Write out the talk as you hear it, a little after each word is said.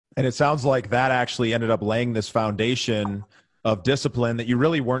And it sounds like that actually ended up laying this foundation of discipline that you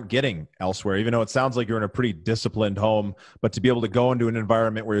really weren't getting elsewhere, even though it sounds like you're in a pretty disciplined home. But to be able to go into an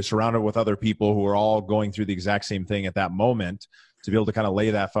environment where you're surrounded with other people who are all going through the exact same thing at that moment, to be able to kind of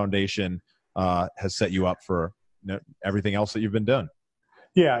lay that foundation has set you up for everything else that you've been doing.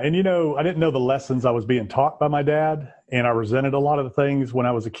 Yeah, and I didn't know the lessons I was being taught by my dad, and I resented a lot of the things when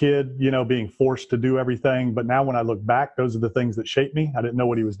I was a kid, being forced to do everything. But now when I look back, those are the things that shaped me. I didn't know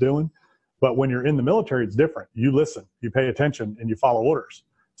what he was doing. But when you're in the military, it's different. You listen, you pay attention, and you follow orders.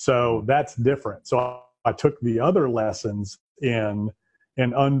 So that's different. So I took the other lessons in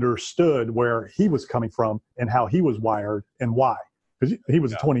and understood where he was coming from and how he was wired and why. Because he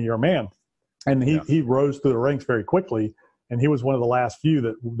was a 20-year man, and he rose through the ranks very quickly. And he was one of the last few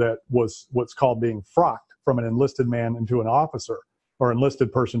that was what's called being frocked from an enlisted man into an officer, or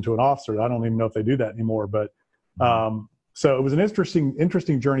enlisted person to an officer. I don't even know if they do that anymore. But so it was an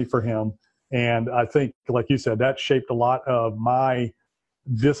interesting journey for him. And I think, like you said, that shaped a lot of my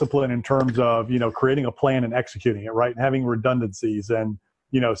discipline in terms of, creating a plan and executing it, right? And having redundancies and,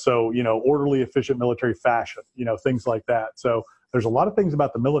 orderly, efficient military fashion, things like that. So there's a lot of things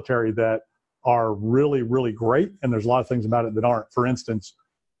about the military that are really, really great. And there's a lot of things about it that aren't. For instance,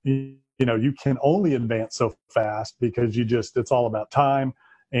 you can only advance so fast because it's all about time.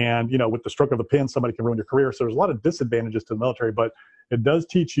 And, with the stroke of a pen, somebody can ruin your career. So there's a lot of disadvantages to the military, but it does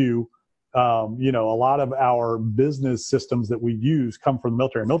teach you, a lot of our business systems that we use come from the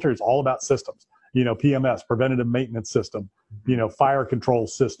military. Military is all about systems, PMS, preventative maintenance system, fire control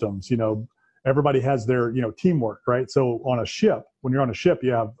systems, everybody has their, teamwork, right? So on a ship, when you're on a ship,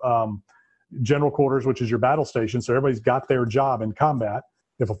 you have, general quarters, which is your battle station. So everybody's got their job in combat.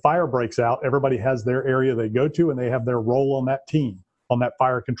 If a fire breaks out, everybody has their area they go to, and they have their role on that team, on that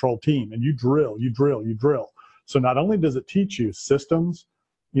fire control team. And you drill. So not only does it teach you systems,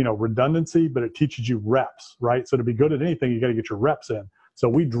 redundancy, but it teaches you reps, right? So to be good at anything, you got to get your reps in. So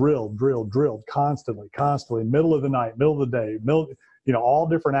we drilled constantly, middle of the night, middle of the day, all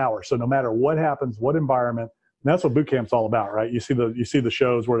different hours. So no matter what happens, what environment. And that's what boot camp's all about, right? You see the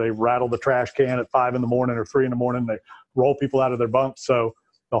shows where they rattle the trash can at 5 a.m. or 3 a.m. They roll people out of their bunks. So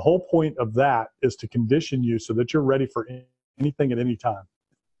the whole point of that is to condition you so that you're ready for anything at any time.